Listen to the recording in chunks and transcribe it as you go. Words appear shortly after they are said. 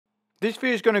this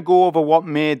video is going to go over what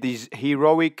made these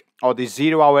heroic or the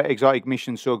 0-hour exotic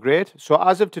missions so great. So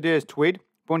as of today's tweet,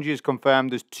 Bungie has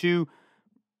confirmed there's 2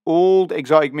 old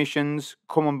exotic missions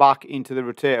coming back into the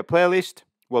rotator playlist.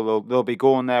 Well, they'll be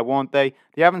going there, won't they?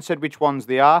 They haven't said which ones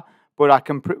they are, but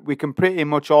we can pretty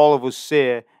much all of us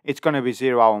say it's going to be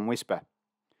 0-hour and Whisper.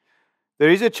 There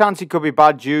is a chance it could be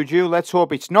bad juju. Let's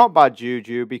hope it's not bad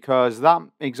juju, because that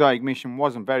exotic mission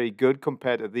wasn't very good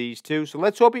compared to these 2. So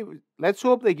let's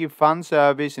hope they give fan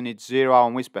service and it's 0-hour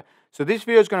and Whisper. So this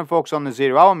video is going to focus on the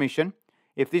 0-hour mission.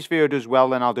 If this video does well,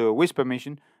 then I'll do a Whisper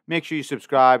mission. Make sure you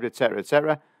subscribe, etc.,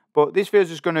 etc. But this video is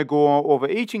just going to go over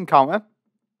each encounter,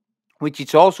 which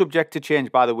it's all subject to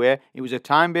change, by the way. It was a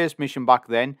time-based mission back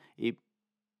then. It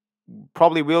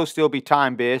probably will still be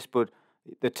time-based, but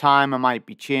the timer might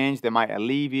be changed. They might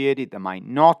alleviate it. They might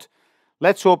not.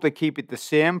 Let's hope they keep it the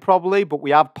same, probably. But we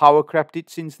have power crept it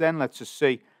since then. Let's just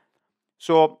see.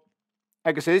 So,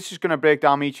 like I said, this is going to break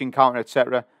down each encounter,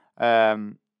 etc.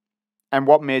 And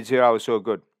what made 0-hour so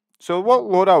good. So, what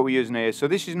loadout we're using here? So,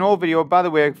 this is an old video. By the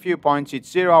way, a few points.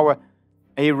 It's 0-hour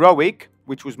heroic,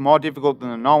 which was more difficult than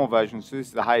the normal version. So, this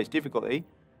is the highest difficulty.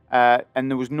 And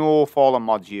there was no fallen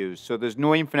mods used. So there's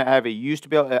no infinite heavy. You used to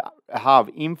be able to have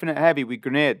infinite heavy with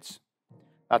grenades.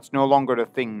 That's no longer a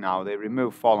thing now. They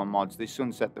removed fallen mods. They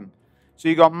sunset them. So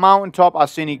you got Mountaintop,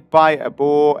 Arsenic Bite, a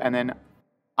bow, and then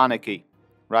Anarchy,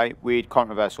 right? With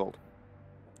Controversial.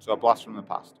 So a blast from the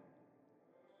past.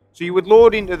 So you would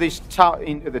load into this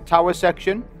into the tower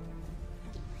section,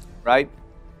 right?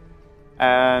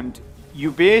 And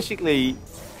you basically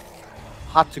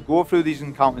had to go through these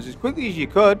encounters as quickly as you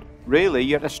could, really.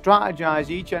 You had to strategize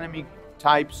each enemy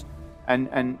types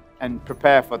and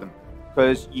prepare for them,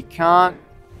 because you can't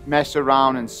mess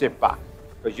around and sit back,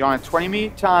 because you're on a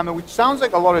 20-minute timer, which sounds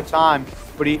like a lot of time,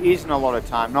 but it isn't a lot of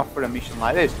time, not for a mission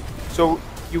like this. So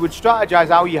you would strategize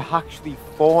how you actually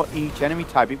fought each enemy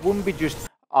type. It wouldn't be just,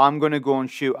 I'm going to go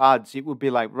and shoot ads. It would be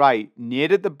like, right,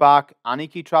 nade at the back,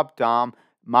 Anarchy trap down,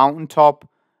 Mountaintop,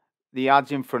 the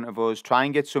ads in front of us, try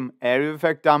and get some area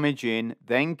effect damage in,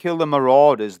 then kill the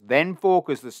marauders, then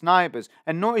focus the snipers.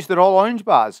 And notice they're all orange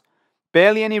bars.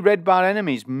 Barely any red bar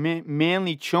enemies,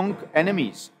 mainly chunk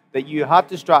enemies that you had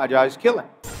to strategize killing.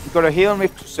 You've got a heal and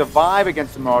rift to survive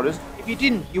against the marauders. If you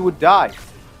didn't, you would die.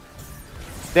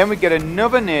 Then we get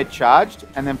another nade charged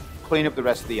and then clean up the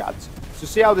rest of the ads. So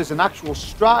see how there's an actual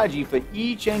strategy for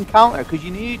each encounter, because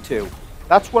you need to.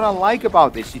 That's what I like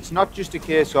about this. It's not just a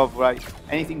case of, right,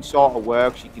 anything sort of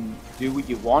works, you can do what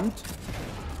you want.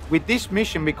 With this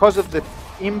mission, because of the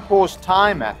imposed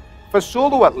timer, for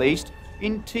solo at least,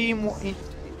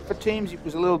 for teams it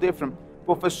was a little different,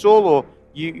 but for solo,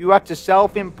 you had to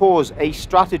self-impose a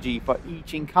strategy for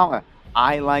each encounter.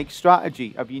 I like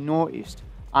strategy, have you noticed?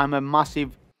 I'm a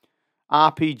massive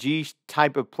RPG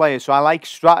type of player, so I like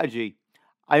strategy.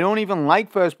 I don't even like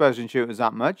first-person shooters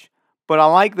that much, but I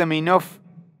like them enough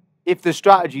if there's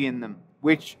strategy in them,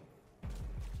 which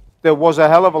there was a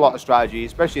hell of a lot of strategy,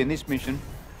 especially in this mission.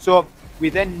 So we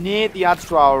then nade the ads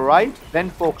to our right, then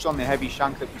focus on the heavy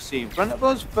shank that we see in front of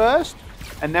us first,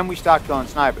 and then we start killing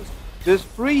snipers. There's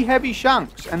 3 heavy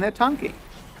shanks, and they're tanky.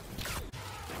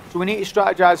 So we need to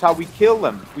strategize how we kill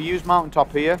them. We use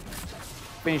Mountaintop here,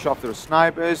 finish off the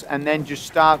snipers, and then just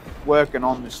start working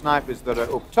on the snipers that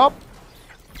are up top.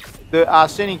 The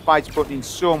Arsenic Bite's putting in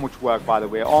so much work, by the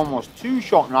way. Almost 2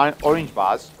 shot orange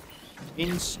bars.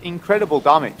 Incredible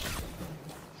damage.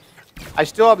 I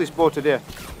still have this bow today,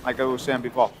 like I was saying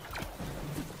before.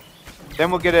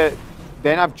 Then we'll get a...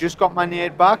 Then I've just got my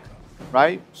nade back,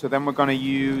 right? So then we're going to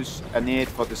use a nade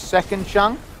for the second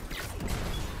shank.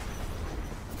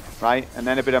 Right? And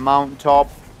then a bit of Mountaintop.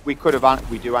 We could have...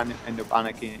 We do end up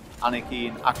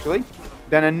Anarchy actually.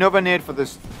 Then another nade for the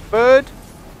third.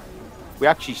 We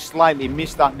actually slightly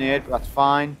missed that nade, but that's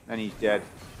fine. And he's dead.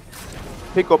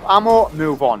 Pick up ammo,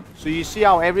 move on. So you see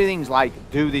how everything's like,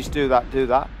 do this, do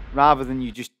that, rather than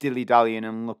you just dilly-dallying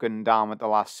and looking down at the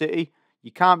last city. You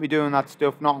can't be doing that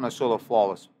stuff, not on a solo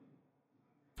flawless.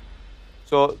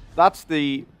 So that's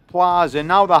the plaza.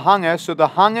 Now the hangar. So the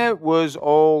hangar was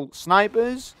all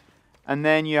snipers. And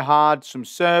then you had some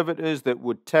servitors that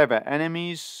would tether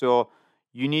enemies. So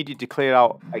you needed to clear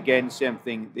out, again, same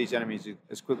thing, these enemies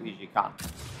as quickly as you can.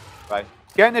 Right?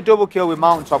 Getting a double kill with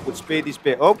Mountaintop would speed this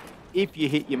bit up if you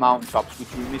hit your Mountaintops, which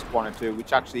we missed 1 or 2,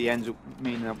 which actually ends up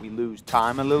meaning that we lose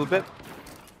time a little bit.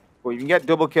 But if you can get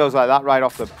double kills like that right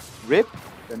off the rip,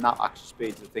 then that actually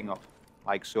speeds the thing up,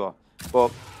 like so.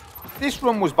 But this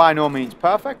run was by no means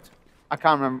perfect. I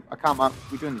can't remember,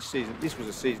 we're doing this season, this was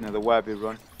a season of the Werby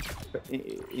run,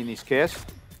 in this case.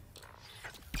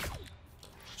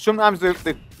 Sometimes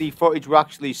the footage will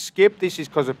actually skip. This is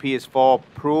because of PS4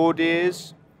 Pro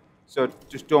days. So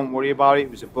just don't worry about it.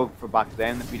 It was a bug for back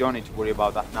then. We don't need to worry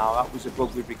about that now. That was a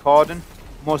bug with recording.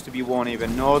 Most of you won't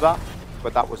even know that,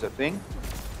 but that was a thing.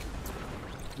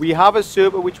 We have a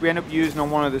super which we end up using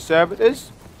on one of the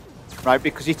servitors, right?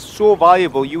 Because it's so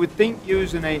valuable. You would think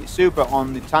using a super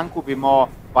on the tank would be more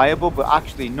viable, but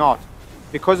actually not.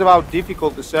 Because of how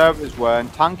difficult the servitors were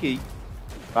and tanky,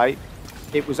 right?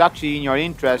 It was actually in your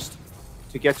interest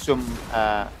to get some,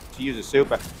 to use a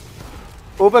super.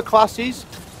 Other classes,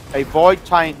 a Void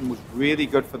Titan was really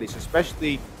good for this,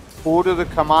 especially Order the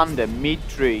Commander,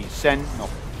 Mid-Tree, Sentinel,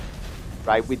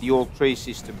 right, with the old tree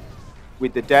system,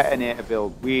 with the detonator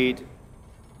build, with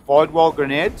Void Wall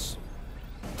grenades,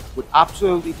 would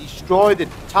absolutely destroy the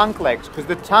tank legs, because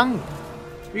the tank,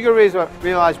 you gotta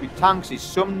realize with tanks is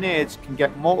some nades can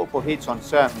get multiple hits on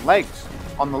certain legs,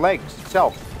 on the legs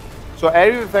itself. So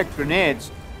area effect grenades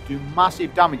do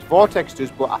massive damage. Vortex does,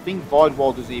 but I think Void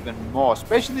Wall does even more,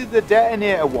 especially the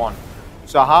detonator one.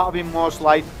 So having most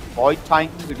light, Void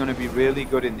Titans are going to be really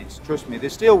good in this. Trust me, they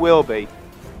still will be.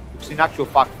 Because in actual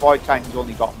fact, Void Titan's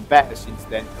only gotten better since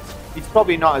then. It's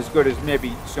probably not as good as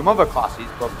maybe some other classes,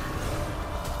 but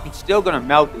it's still going to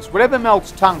melt this. Whatever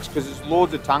melts tanks, because there's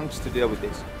loads of tanks to deal with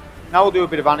this. Now we'll do a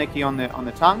bit of anarchy on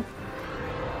the tank.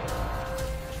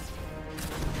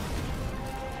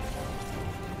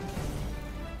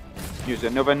 Use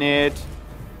another nade.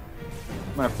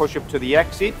 I'm going to push up to the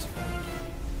exit.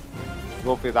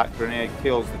 Hopefully that grenade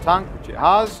kills the tank, which it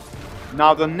has.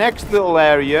 Now the next little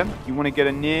area, you want to get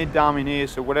a nade down in here.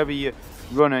 So whatever you're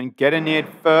running, get a nade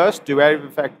first, do area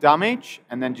effect damage,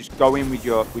 and then just go in with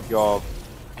your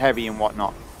heavy and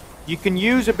whatnot. You can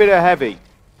use a bit of heavy.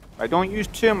 I don't use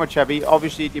too much heavy.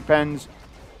 Obviously it depends.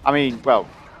 I mean, well,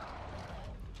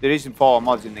 there isn't 4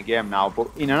 mods in the game now, but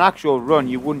in an actual run,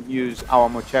 you wouldn't use how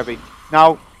much heavy.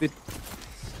 Now,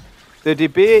 the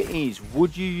debate is,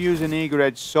 would you use an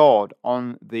eager-edged sword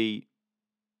on the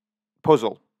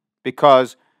puzzle?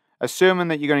 Because assuming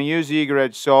that you're going to use the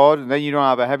eager-edged sword, and then you don't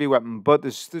have a heavy weapon, but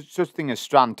there's such a thing as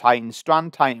Strand Titan.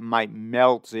 Strand Titan might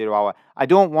melt 0 hour. I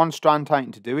don't want Strand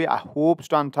Titan to do it. I hope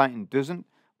Strand Titan doesn't.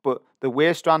 But the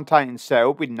way Strand Titan's set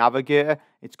up with Navigator,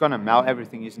 it's going to melt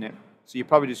everything, isn't it? So you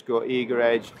probably just go Eager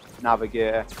Edge,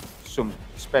 Navigator, some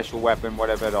special weapon,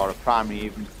 whatever, or a primary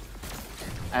even,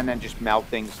 and then just melt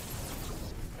things.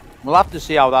 We'll have to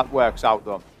see how that works out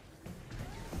though.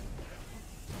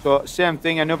 So same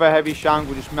thing, another heavy shank,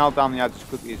 we'll just melt down the ads as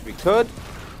quickly as we could.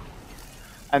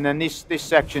 And then this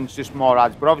section's just more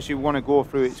ads, but obviously we want to go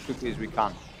through it as quickly as we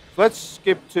can. So let's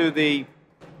skip to the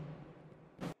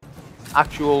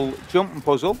actual jumping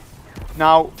puzzle.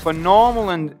 Now, for normal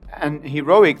and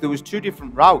heroic, there was 2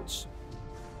 different routes.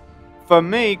 For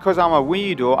me, because I'm a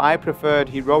weirdo, I preferred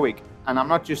heroic. And I'm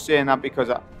not just saying that because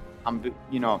I'm,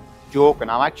 you know, joking.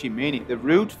 I'm actually meaning it. The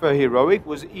route for heroic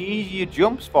was easier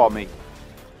jumps for me.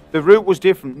 The route was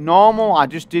different. Normal, I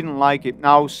just didn't like it.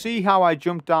 Now, see how I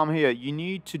jumped down here? You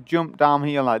need to jump down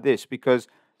here like this because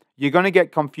you're going to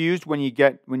get confused when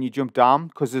you jump down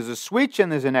because there's a switch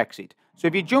and there's an exit. So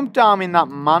if you jump down in that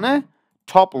manner,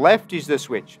 top left is the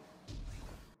switch.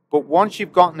 But once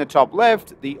you've gotten the top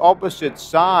left, the opposite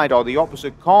side or the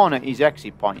opposite corner is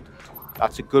exit point.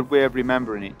 That's a good way of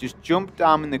remembering it. Just jump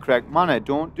down in the correct manner.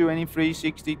 Don't do any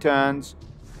 360 turns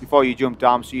before you jump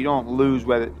down so you don't lose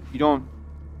where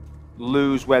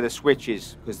the switch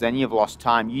is, because then you've lost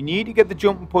time. You need to get the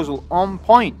jumping puzzle on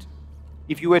point.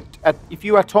 If you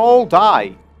at all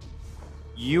die,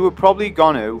 you are probably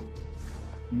gonna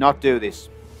not do this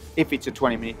if it's a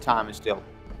 20-minute timer still.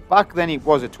 Back then it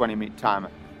was a 20-minute timer.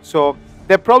 So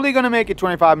they're probably going to make a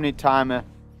 25-minute timer.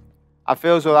 I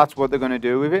feel as though that's what they're going to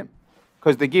do with it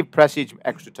because they give Prestige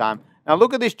extra time. Now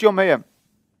look at this jump here.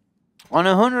 On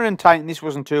a Hunter and Titan this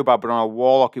wasn't too bad, but on a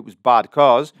Warlock it was bad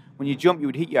because when you jump you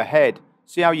would hit your head.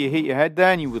 See how you hit your head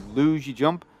there and you would lose your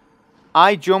jump?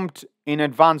 I jumped in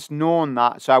advance knowing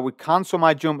that, so I would cancel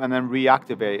my jump and then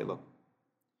reactivate it. Look.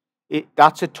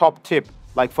 That's a top tip.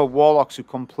 Like for Warlocks who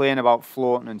complain about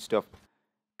floating and stuff.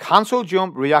 Cancel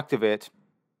jump, reactivate.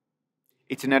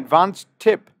 It's an advanced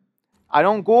tip. I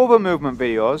don't go over movement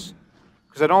videos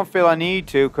because I don't feel I need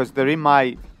to because they're in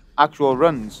my actual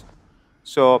runs.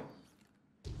 So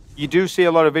you do see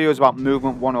a lot of videos about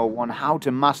movement 101, how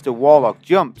to master Warlock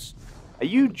jumps. Are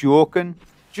you joking?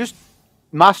 Just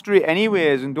master it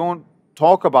anyways and don't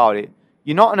talk about it.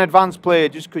 You're not an advanced player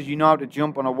just because you know how to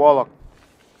jump on a Warlock.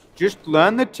 Just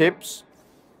learn the tips.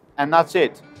 And that's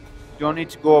it. You don't need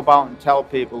to go about and tell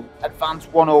people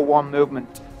advanced 101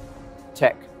 movement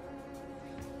tech.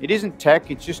 It isn't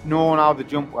tech, it's just knowing how the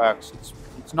jump works.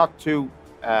 It's not too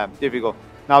difficult.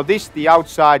 Now this, the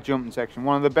outside jumping section,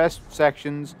 one of the best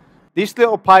sections. This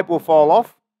little pipe will fall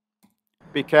off.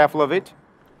 Be careful of it.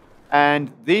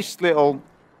 And this little,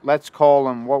 let's call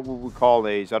them, what would we call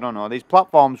these? I don't know. These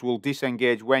platforms will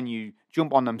disengage when you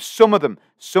jump on them. Some of them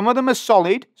are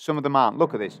solid, some of them aren't.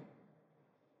 Look at this.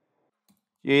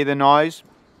 You hear the noise?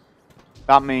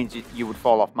 That means you would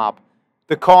fall off map.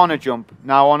 The corner jump.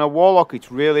 Now on a Warlock,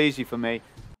 it's real easy for me.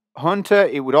 Hunter,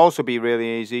 it would also be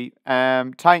really easy.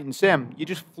 Titan, same. You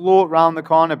just float around the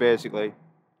corner, basically.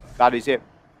 That is it.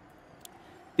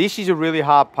 This is a really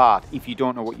hard part if you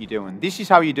don't know what you're doing. This is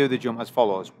how you do the jump as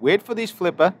follows. Wait for this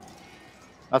flipper.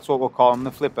 That's what we'll call him,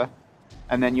 the flipper.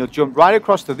 And then you'll jump right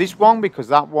across to this one because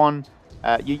that one,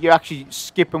 you're actually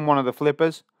skipping one of the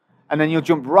flippers. And then you'll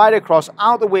jump right across,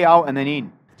 out the way out, and then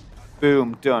in.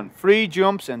 Boom, done. 3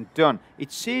 jumps and done.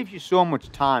 It saves you so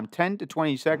much time, 10 to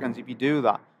 20 seconds if you do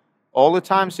that. All the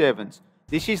time savings.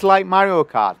 This is like Mario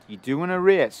Kart. You're doing a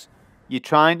race. You're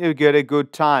trying to get a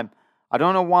good time. I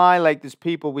don't know why, like, there's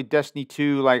people with Destiny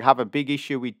 2, like, have a big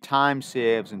issue with time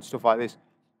saves and stuff like this.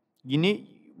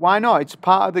 Why not? It's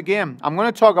part of the game. I'm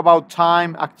going to talk about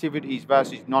time activities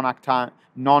versus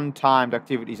non-timed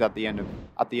activities at the end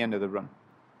of the run.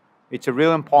 It's a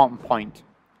real important point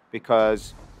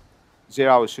because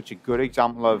Zero is such a good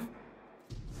example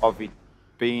of it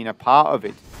being a part of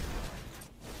it.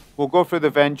 We'll go through the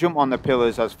vent, jump on the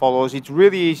pillars as follows. It's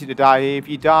really easy to die here. If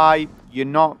you die, you're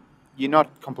not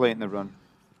completing the run.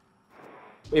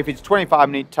 If it's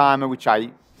 25-minute timer, which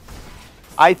I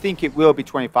think it will be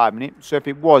 25 minutes. So if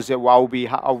it was, I'll be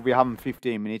having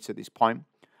 15 minutes at this point.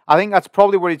 I think that's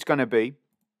probably what it's going to be.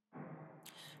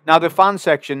 Now the fan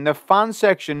section,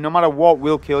 no matter what,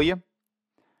 will kill you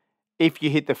if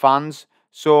you hit the fans.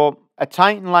 So a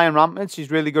Titan Lion Rampants is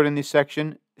really good in this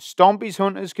section. Stompies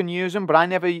Hunters can use them, but I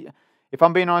never, if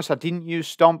I'm being honest, I didn't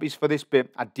use Stompies for this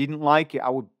bit. I didn't like it. I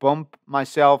would bump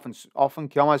myself and often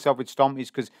kill myself with Stompies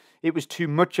because it was too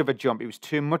much of a jump. It was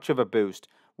too much of a boost.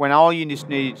 When all you just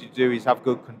needed to do is have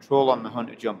good control on the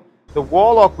Hunter jump. The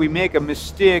Warlock, we make a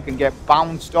mistake and get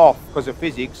bounced off because of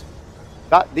physics.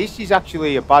 This is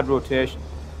actually a bad rotation.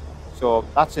 So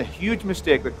that's a huge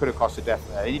mistake that could have cost a death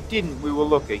there. It didn't, we were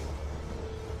lucky.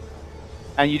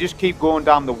 And you just keep going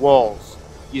down the walls.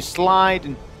 You slide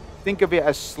and think of it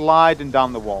as sliding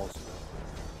down the walls.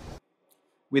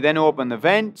 We then open the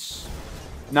vents.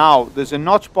 Now, there's a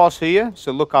notch boss here,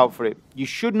 so look out for it. You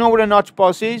should know what a notch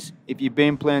boss is if you've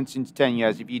been playing since 10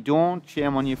 years. If you don't,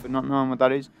 shame on you for not knowing what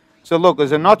that is. So look,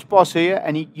 there's a notch boss here,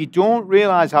 and you don't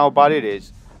realize how bad it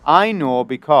is. I know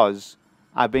because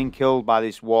I've been killed by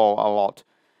this wall a lot.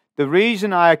 The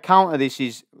reason I counter this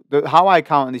is, how I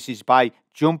counter this is by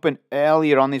jumping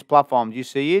earlier on this platform. Do you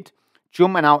see it?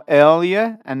 Jumping out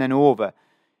earlier and then over.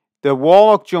 The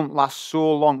Warlock jump lasts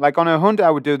so long. Like on a Hunter, I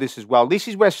would do this as well. This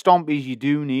is where Stompies, you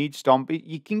do need Stompies.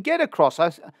 You can get across.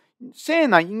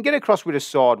 Saying that, you can get across with a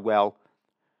sword well.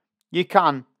 You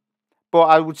can. But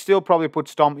I would still probably put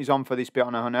Stompies on for this bit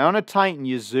on a Hunter. On a Titan,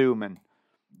 you're zooming.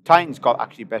 Titan's got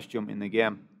actually best jump in the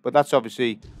game. But that's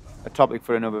obviously a topic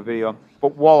for another video.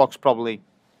 But Warlock's probably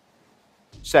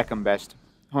second best.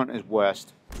 Hunter's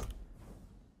worst.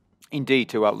 In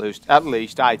D2 at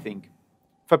least, I think.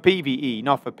 For PvE,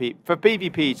 not for PvP. For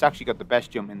PvP, it's actually got the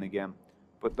best jump in the game.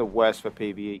 But the worst for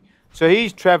PvE. So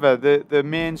he's Trevor, the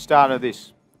main star of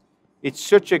this. It's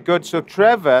such a good... So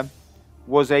Trevor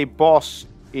was a boss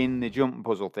in the jumping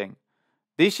puzzle thing.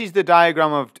 This is the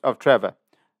diagram of Trevor.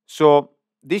 So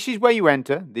this is where you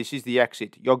enter. This is the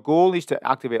exit. Your goal is to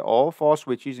activate all 4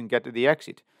 switches and get to the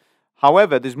exit.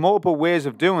 However, there's multiple ways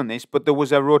of doing this, but there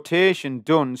was a rotation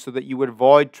done so that you would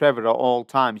avoid Trevor at all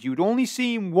times. You would only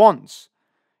see him once.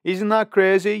 Isn't that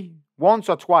crazy? Once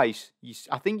or twice.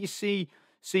 I think you see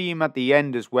him at the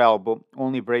end as well, but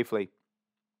only briefly.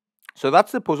 So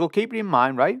that's the puzzle. Keep it in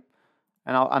mind, right?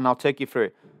 And I'll take you through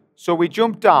it. So we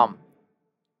jump down.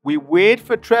 We wait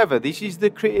for Trevor. This is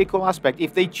the critical aspect.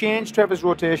 If they change Trevor's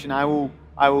rotation, I will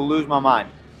lose my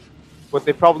mind. But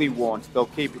they probably won't. They'll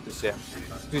keep it the same.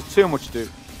 There's too much to do.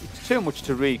 It's too much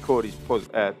to recode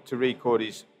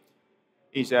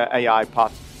his AI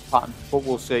pattern. But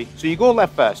we'll see. So you go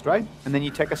left first, right? And then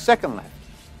you take a second left.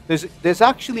 There's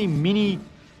actually mini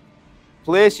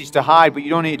places to hide, but you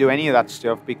don't need to do any of that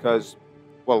stuff because,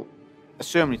 well,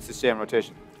 assuming it's the same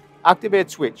rotation.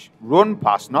 Activate switch. Run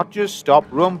past, not just stop.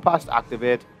 Run past,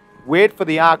 activate. Wait for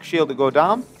the arc shield to go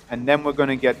down, and then we're going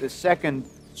to get the second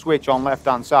switch on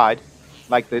left-hand side,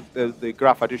 like the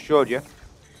graph I just showed you.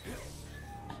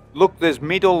 Look, there's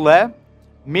middle there.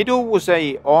 Middle was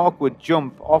a awkward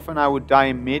jump. Often I would die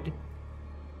in mid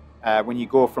when you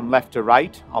go from left to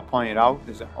right. I'll point it out.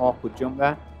 There's an awkward jump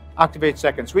there. activate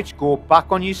second switch, go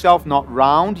back on yourself, not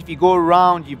round. If you go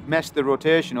around, you've messed the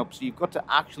rotation up, so you've got to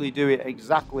actually do it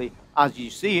exactly as you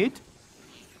see it.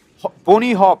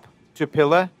 Bunny hop to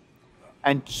pillar,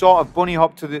 and sort of bunny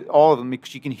hop to all of them,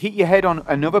 because you can hit your head on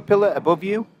another pillar above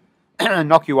you and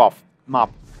knock you off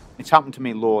map. It's happened to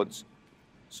me loads.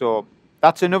 So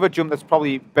that's another jump that's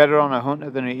probably better on a hunter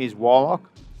than it is warlock,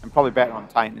 and probably better on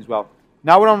titan as well.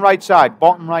 Now we're on right side,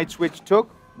 bottom right switch took.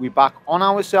 We back on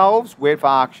ourselves, wait for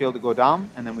arc shield to go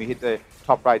down, and then we hit the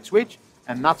top right switch,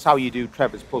 and that's how you do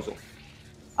Trevor's puzzle.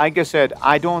 Like I said,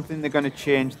 I don't think they're going to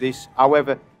change this.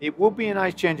 However, it would be a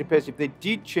nice change of pace if they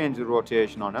did change the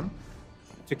rotation on them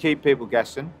to keep people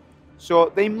guessing.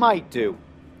 So they might do,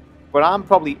 but I'm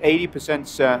probably 80%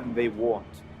 certain they won't.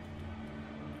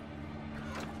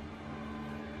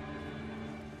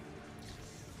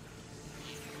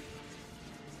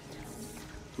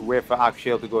 To wait for arc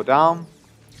shield to go down,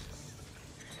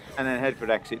 and then head for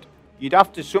exit. You'd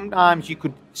have to, sometimes you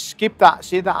could skip that,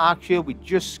 say the arc shield, we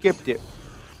just skipped it.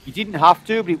 You didn't have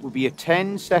to, but it would be a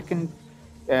 10-second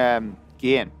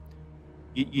gain.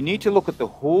 You need to look at the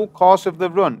whole course of the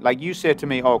run. Like you say to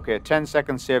me, okay, 10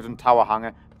 seconds saved on Tower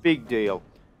Hanger, big deal.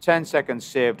 10 seconds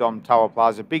saved on Tower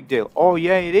Plaza, big deal. Oh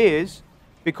yeah, it is,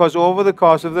 because over the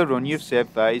course of the run, you've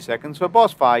saved 30 seconds for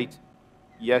boss fight.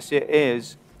 Yes, it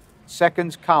is.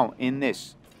 Seconds count in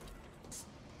this.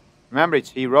 Remember, it's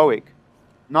heroic,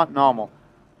 not normal.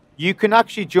 You can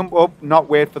actually jump up, not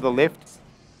wait for the lift.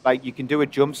 Like, you can do a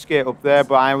jump skate up there,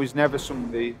 but I was never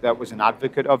somebody that was an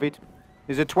advocate of it.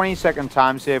 There's a 20-second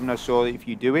time saving or so if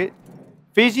you do it.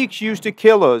 Physics used to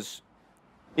kill us.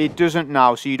 It doesn't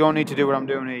now, so you don't need to do what I'm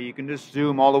doing here. You can just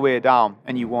zoom all the way down,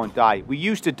 and you won't die. We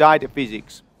used to die to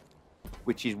physics,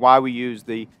 which is why we use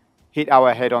the hit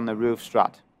our head on the roof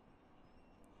strat.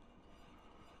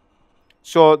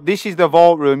 So this is the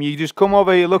vault room. You just come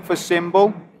over here, look for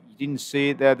symbol. You didn't see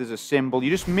it there, there's a symbol.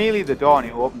 You just melee the door and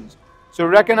it opens. So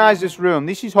recognize this room.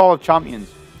 This is Hall of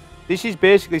Champions. This is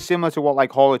basically similar to what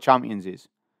like Hall of Champions is.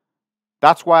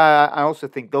 That's why I also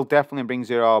think they'll definitely bring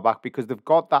 0 Hour back, because they've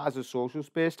got that as a social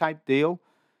space type deal.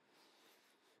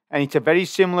 And it's a very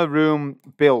similar room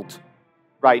built.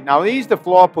 Right, now here's the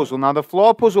floor puzzle. Now the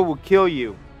floor puzzle will kill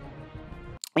you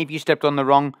if you stepped on the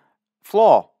wrong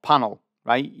floor panel.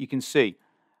 Right, you can see.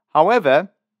 However,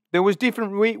 there was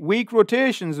different weak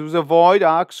rotations. There was a void,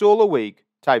 arc, solar weak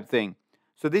type thing.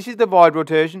 So this is the void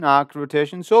rotation, arc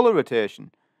rotation, solar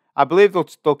rotation. I believe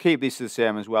they'll keep this the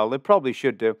same as well. They probably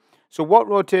should do. So what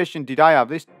rotation did I have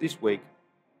this week?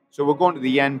 So we're going to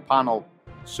the end panel.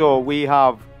 So we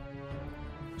have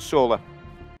solar.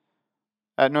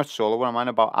 Not solar, what am I on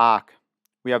about? Arc.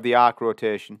 We have the arc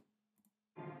rotation.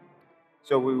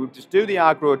 So we would just do the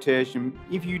arc rotation.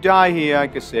 If you die here,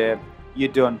 like I said,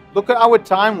 you're done. Look at our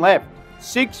time left.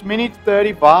 6 minutes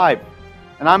 35.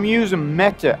 And I'm using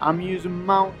meta. I'm using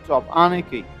Mountaintop,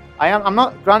 Anarchy. I'm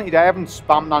not, granted, I haven't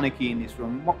spammed Anarchy in this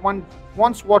run.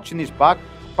 Once watching this back,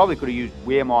 I probably could have used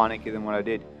way more Anarchy than what I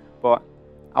did. But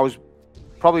I was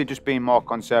probably just being more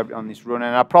conservative on this run.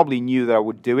 And I probably knew that I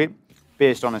would do it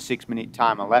based on a 6 minute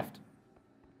timer left.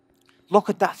 Look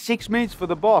at that, 6 minutes for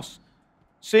the boss.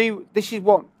 See, this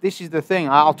is the thing.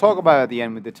 I'll talk about it at the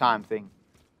end with the time thing.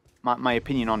 My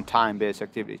opinion on time-based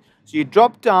activities. So you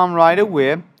drop down right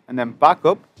away, and then back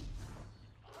up,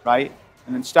 right?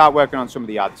 And then start working on some of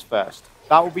the ads first.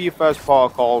 That will be your first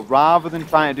protocol, rather than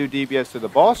trying to do DBS to the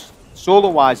boss,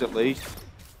 solo-wise at least.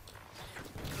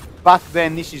 Back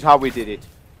then, this is how we did it.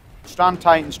 Strand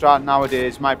Titan strat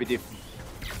nowadays might be different.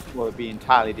 Well, it'd be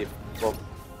entirely different, but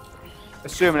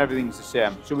assuming everything's the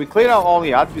same. So we clear out all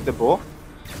the ads with the bow.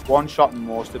 One-shotting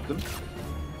most of them.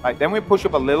 Right, then we push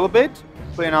up a little bit,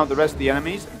 clearing out the rest of the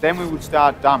enemies. Then we would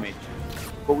start damage.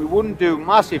 But we wouldn't do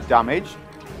massive damage.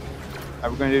 We're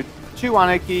going to do 2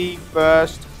 Anarchy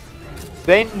first.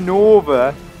 Then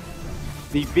Nova,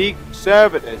 the big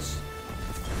servitors.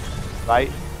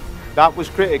 Right? That was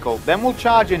critical. Then we'll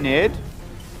charge a nade.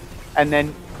 And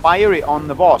then fire it on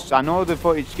the boss. I know the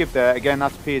footage skipped there. Again,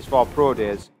 that's PS4 Pro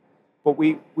days. But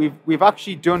we've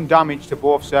actually done damage to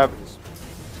both servitors.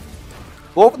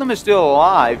 Both of them are still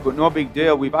alive, but no big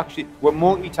deal. We're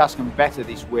multitasking better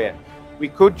this way. We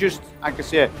could just, like I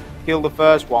say, kill the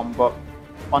first one, but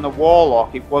on a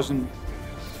Warlock, it wasn't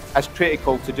as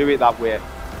critical to do it that way.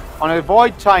 On a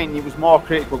Void Titan, it was more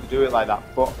critical to do it like that.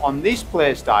 But on this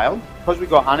playstyle, because we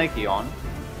got Anarchy on,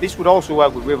 this would also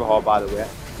work with Riverhawk, by the way,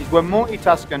 is we're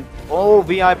multitasking all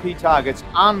VIP targets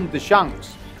and the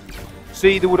Shanks.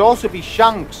 See, there would also be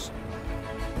Shanks,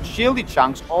 shielded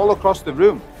Shanks, all across the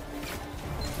room.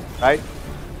 Right?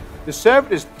 The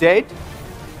servitor's dead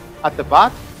at the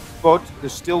back, but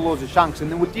there's still loads of Shanks,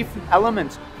 and there were different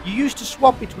elements. You used to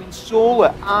swap between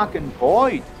Solar, Arc and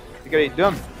Void to get it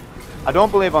done. I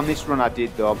don't believe on this run I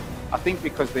did though. I think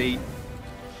because they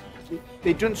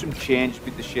done some changes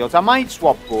with the shields. I might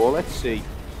swap Bow, let's see.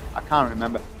 I can't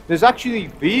remember. There's actually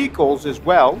vehicles as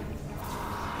well.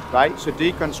 Right, so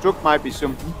deconstruct might be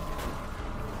something.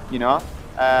 You know.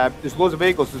 There's loads of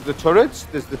vehicles. There's the turrets,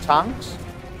 there's the tanks.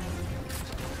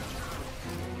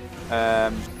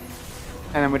 And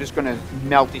then we're just going to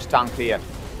melt this tank here.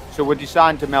 So we're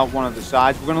deciding to melt one of the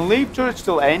sides. We're going to leave turrets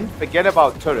till end. Forget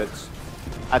about turrets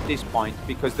at this point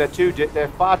because they're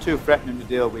far too threatening to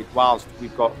deal with whilst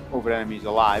we've got other enemies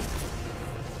alive.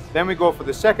 Then we go for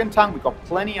the second tank. We've got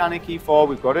plenty anarchy for.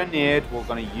 We've got a nade. We're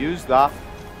going to use that.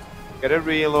 Get a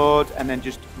reload and then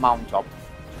just mount up.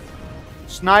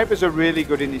 Snipers are really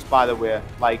good in this, by the way.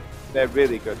 Like, they're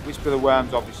really good. Whisper the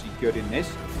Worm's obviously good in this.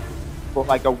 But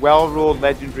like a well-rolled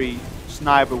legendary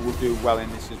sniper will do well in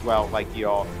this as well. Like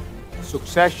your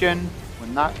Succession,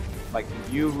 when that, like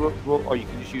a new roll, or you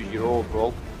can just use your old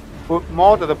roll. But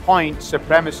more to the point,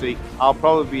 Supremacy. I'll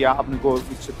probably be having to go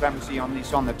with Supremacy on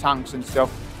this, on the tanks and stuff.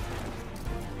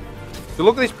 So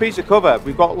look at this piece of cover.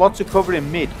 We've got lots of cover in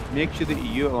mid. Make sure that you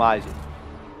utilise it.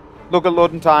 Look at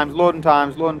loading times, loading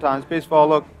times, loading times. Space 4,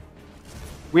 look.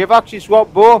 We have actually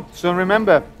swapped Bow. So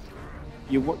remember,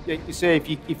 you say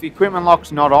if equipment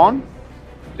lock's not on,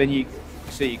 then you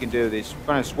see you can do this. We're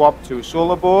going to swap to a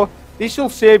Solar Bow. This will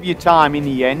save you time in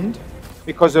the end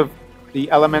because of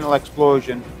the elemental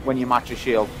explosion when you match a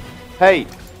shield. Hey,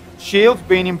 shields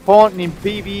being important in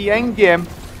PvE endgame.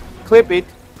 Clip it.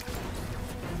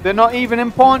 They're not even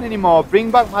important anymore.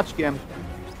 Bring back match game.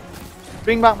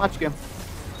 Bring back match game.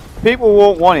 People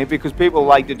won't want it because people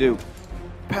like to do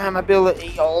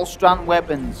permability, all strand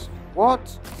weapons.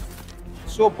 What?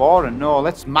 So boring. No,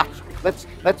 let's match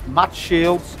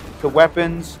shields to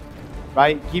weapons.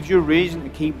 Right? Gives you a reason to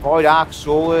keep Void Arc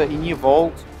Solar in your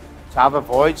vault. To have a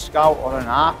Void Scout or an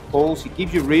Arc Pulse. It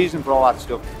gives you a reason for all that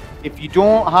stuff. If you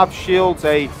don't have shields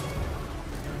a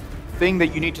thing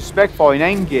that you need to spec for in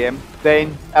endgame,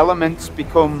 then elements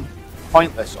become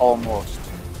pointless almost.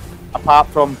 Apart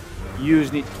from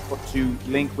using it to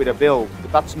link with a build.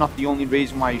 But that's not the only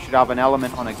reason why you should have an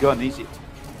element on a gun, is it?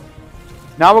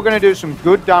 Now we're going to do some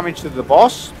good damage to the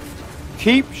boss.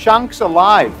 Keep Shanks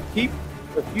alive. Keep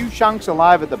a few Shanks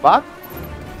alive at the back.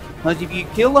 Because if you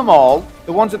kill them all,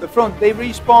 the ones at the front, they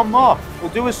respawn more.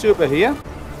 We'll do a super here.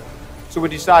 So we're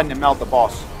deciding to melt the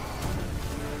boss.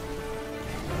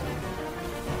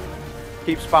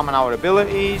 Keep spamming our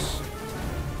abilities.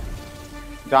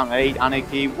 Down to 8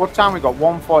 anarchy. What time we got?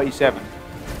 1:47.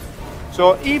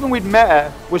 So even with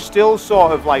meta, we're still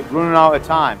sort of like running out of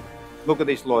time. Look at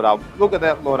this loadout. Look at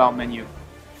that loadout menu.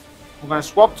 We're going to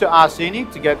swap to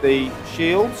Arsenic to get the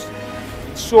shields.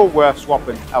 It's so worth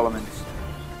swapping elements.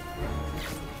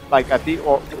 Like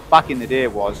back in the day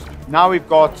it was. Now we've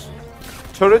got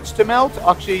turrets to melt.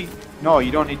 Actually, no,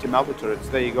 you don't need to melt the turrets.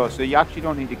 There you go. So you actually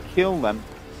don't need to kill them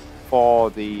for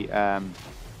the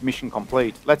mission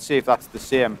complete. Let's see if that's the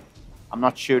same. I'm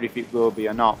not sure if it will be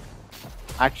or not.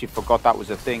 I actually forgot that was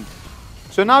a thing.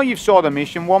 So now you've saw the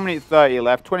mission. 1 minute 30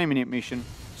 left. 20-minute mission.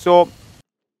 So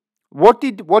what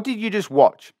did you just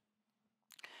watch?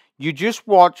 You just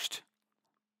watched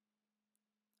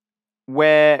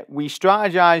where we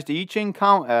strategized each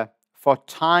encounter for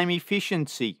time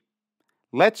efficiency.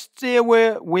 Let's stay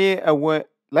away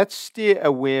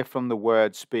from the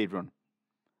word speedrun.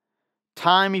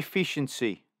 Time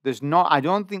efficiency. I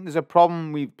don't think there's a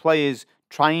problem with players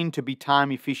trying to be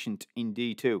time efficient in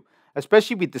D2,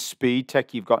 especially with the speed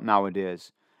tech you've got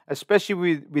nowadays, especially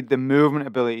with the movement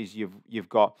abilities you've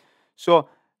got. So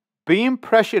being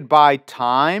pressured by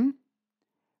time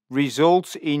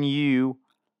results in you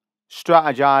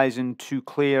strategizing to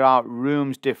clear out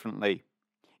rooms differently.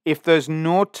 If there's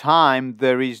no time,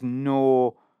 there is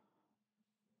no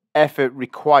effort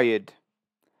required.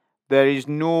 There is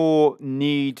no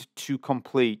need to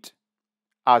complete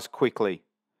as quickly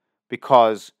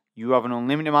because you have an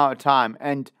unlimited amount of time.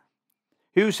 And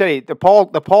who said it? The Paul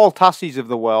Tassis of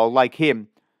the world, like him,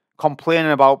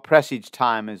 complaining about presage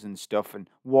timers and stuff and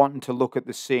wanting to look at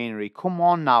the scenery. Come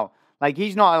on now. Like,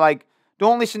 he's not like,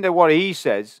 don't listen to what he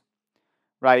says,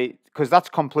 right? Because that's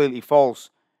completely false.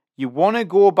 You want to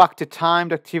go back to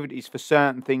timed activities for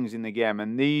certain things in the game,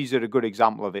 and these are a good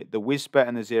example of it. The Whisper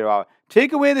and the 0 hour.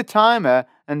 Take away the timer,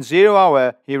 and 0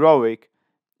 hour heroic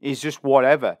is just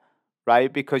whatever,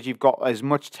 right? Because you've got as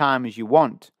much time as you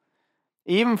want.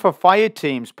 Even for fire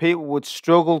teams, people would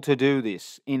struggle to do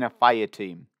this in a fire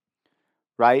team,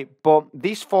 right? But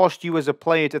this forced you as a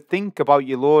player to think about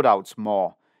your loadouts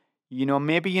more. You know,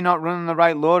 maybe you're not running the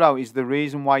right loadout is the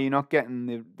reason why you're not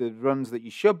getting the runs that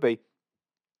you should be.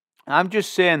 I'm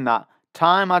just saying that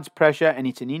time adds pressure and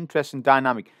it's an interesting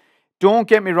dynamic. Don't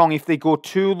get me wrong, if they go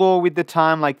too low with the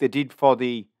time like they did for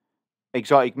the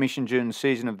exotic mission during the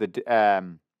season of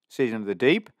the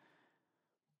deep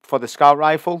for the scout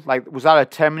rifle, like was that a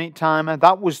 10-minute timer?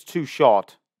 That was too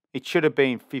short. It should have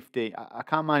been 50. I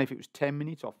can't mind if it was 10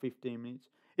 minutes or 15 minutes.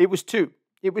 It was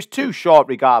too short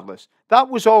regardless. That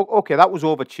was all okay, that was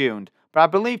overtuned. But I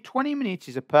believe 20 minutes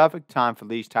is a perfect time for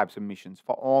these types of missions,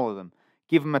 for all of them.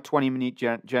 Give them a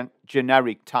 20-minute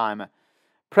generic timer.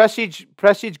 Presage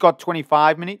got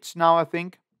 25 minutes now, I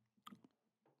think,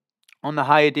 on the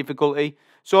higher difficulty.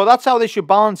 So that's how they should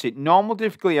balance it. Normal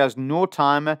difficulty has no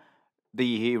timer.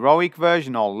 The heroic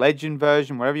version or legend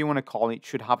version, whatever you want to call it,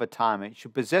 should have a timer. It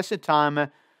should possess a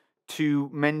timer to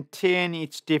maintain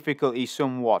its difficulty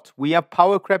somewhat. We have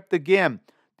power crept the game.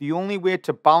 The only way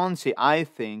to balance it, I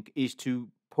think, is to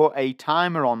put a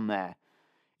timer on there.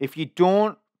 If you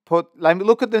don't like,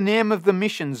 look at the name of the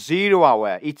mission, 0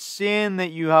 hour. It's saying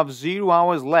that you have 0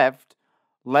 hours left,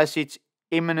 lest it's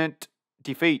imminent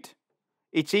defeat.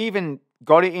 It's even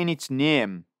got it in its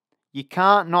name. You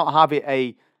can't not have it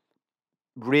a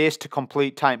race to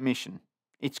complete type mission.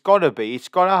 It's got to be. It's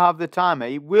got to have the timer.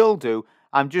 It will do.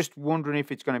 I'm just wondering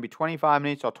if it's going to be 25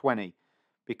 minutes or 20,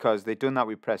 because they've done that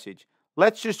with Presage.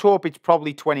 Let's just hope it's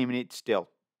probably 20 minutes still,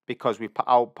 because we've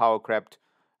out power crept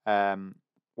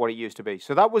what it used to be.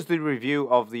 So that was the review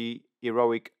of the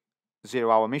heroic 0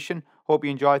 hour mission. Hope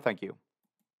you enjoyed. Thank you.